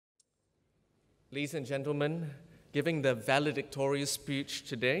Ladies and gentlemen, giving the valedictorian speech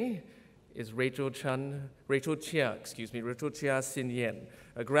today is Rachel Chia Sin Yen,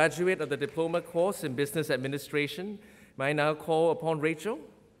 a graduate of the diploma course in business administration. May I now call upon Rachel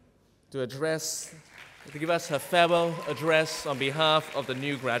to give us her farewell address on behalf of the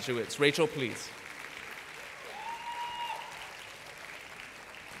new graduates. Rachel, please.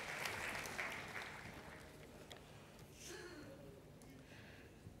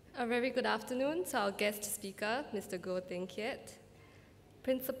 A very good afternoon to our guest speaker, Mr. Goh Teng Kiat,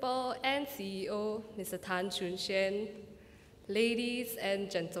 Principal and CEO, Mr. Tan Chun Sien, ladies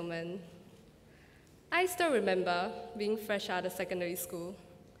and gentlemen. I still remember being fresh out of secondary school.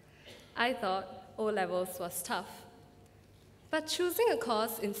 I thought O-levels was tough, but choosing a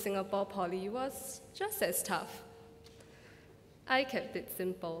course in Singapore Poly was just as tough. I kept it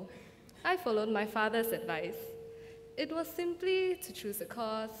simple. I followed my father's advice. It was simply to choose a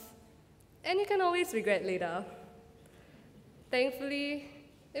course, and you can always regret later. Thankfully,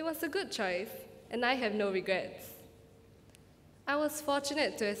 it was a good choice, and I have no regrets. I was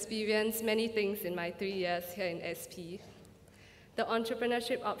fortunate to experience many things in my 3 years here in SP. The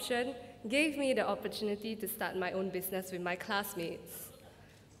entrepreneurship option gave me the opportunity to start my own business with my classmates.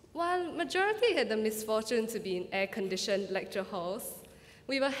 While majority had the misfortune to be in air-conditioned lecture halls,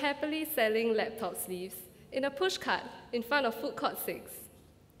 we were happily selling laptop sleeves in a pushcart in front of Food Court 6.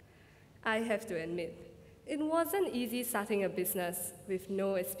 I have to admit, it wasn't easy starting a business with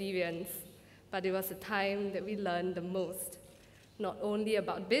no experience, but it was a time that we learned the most, not only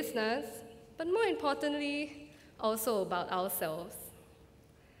about business, but more importantly, also about ourselves.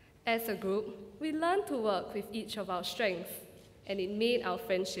 As a group, we learned to work with each of our strengths, and it made our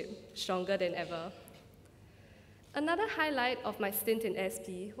friendship stronger than ever. Another highlight of my stint in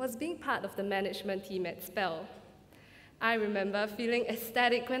SP was being part of the management team at SPEL. I remember feeling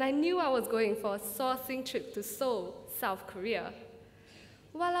ecstatic when I knew I was going for a sourcing trip to Seoul, South Korea.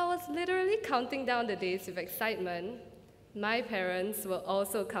 While I was literally counting down the days with excitement, my parents were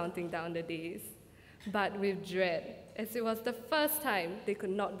also counting down the days, but with dread, as it was the first time they could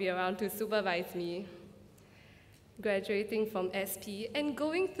not be around to supervise me. Graduating from SP and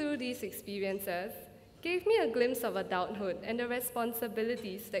going through these experiences gave me a glimpse of adulthood and the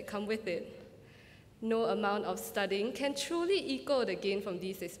responsibilities that come with it. No amount of studying can truly equal the gain from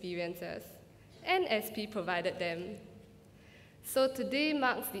these experiences, and SP provided them. So today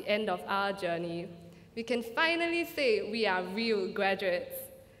marks the end of our journey. We can finally say we are real graduates.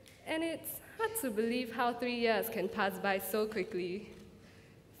 And it's hard to believe how 3 years can pass by so quickly.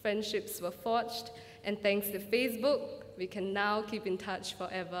 Friendships were forged, and thanks to Facebook, we can now keep in touch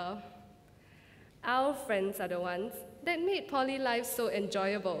forever. Our friends are the ones that made poly life so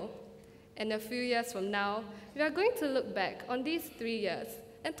enjoyable. And a few years from now, we are going to look back on these 3 years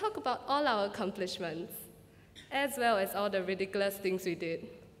and talk about all our accomplishments, as well as all the ridiculous things we did.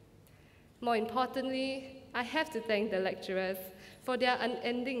 More importantly, I have to thank the lecturers for their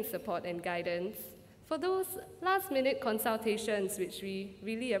unending support and guidance, for those last-minute consultations which we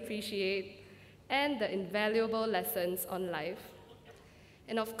really appreciate, and the invaluable lessons on life.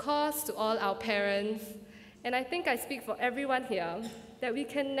 And of course, to all our parents, and I think I speak for everyone here, that we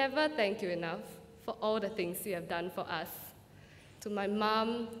can never thank you enough for all the things you have done for us. To my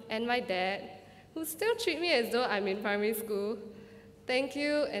mom and my dad, who still treat me as though I'm in primary school, thank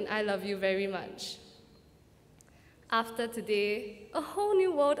you, and I love you very much. After today, a whole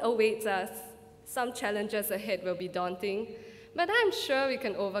new world awaits us. Some challenges ahead will be daunting, but I'm sure we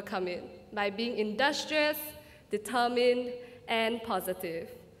can overcome it by being industrious, determined, and positive.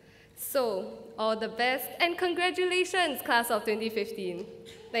 So, all the best, and congratulations, class of 2015.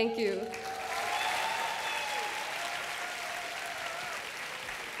 Thank you.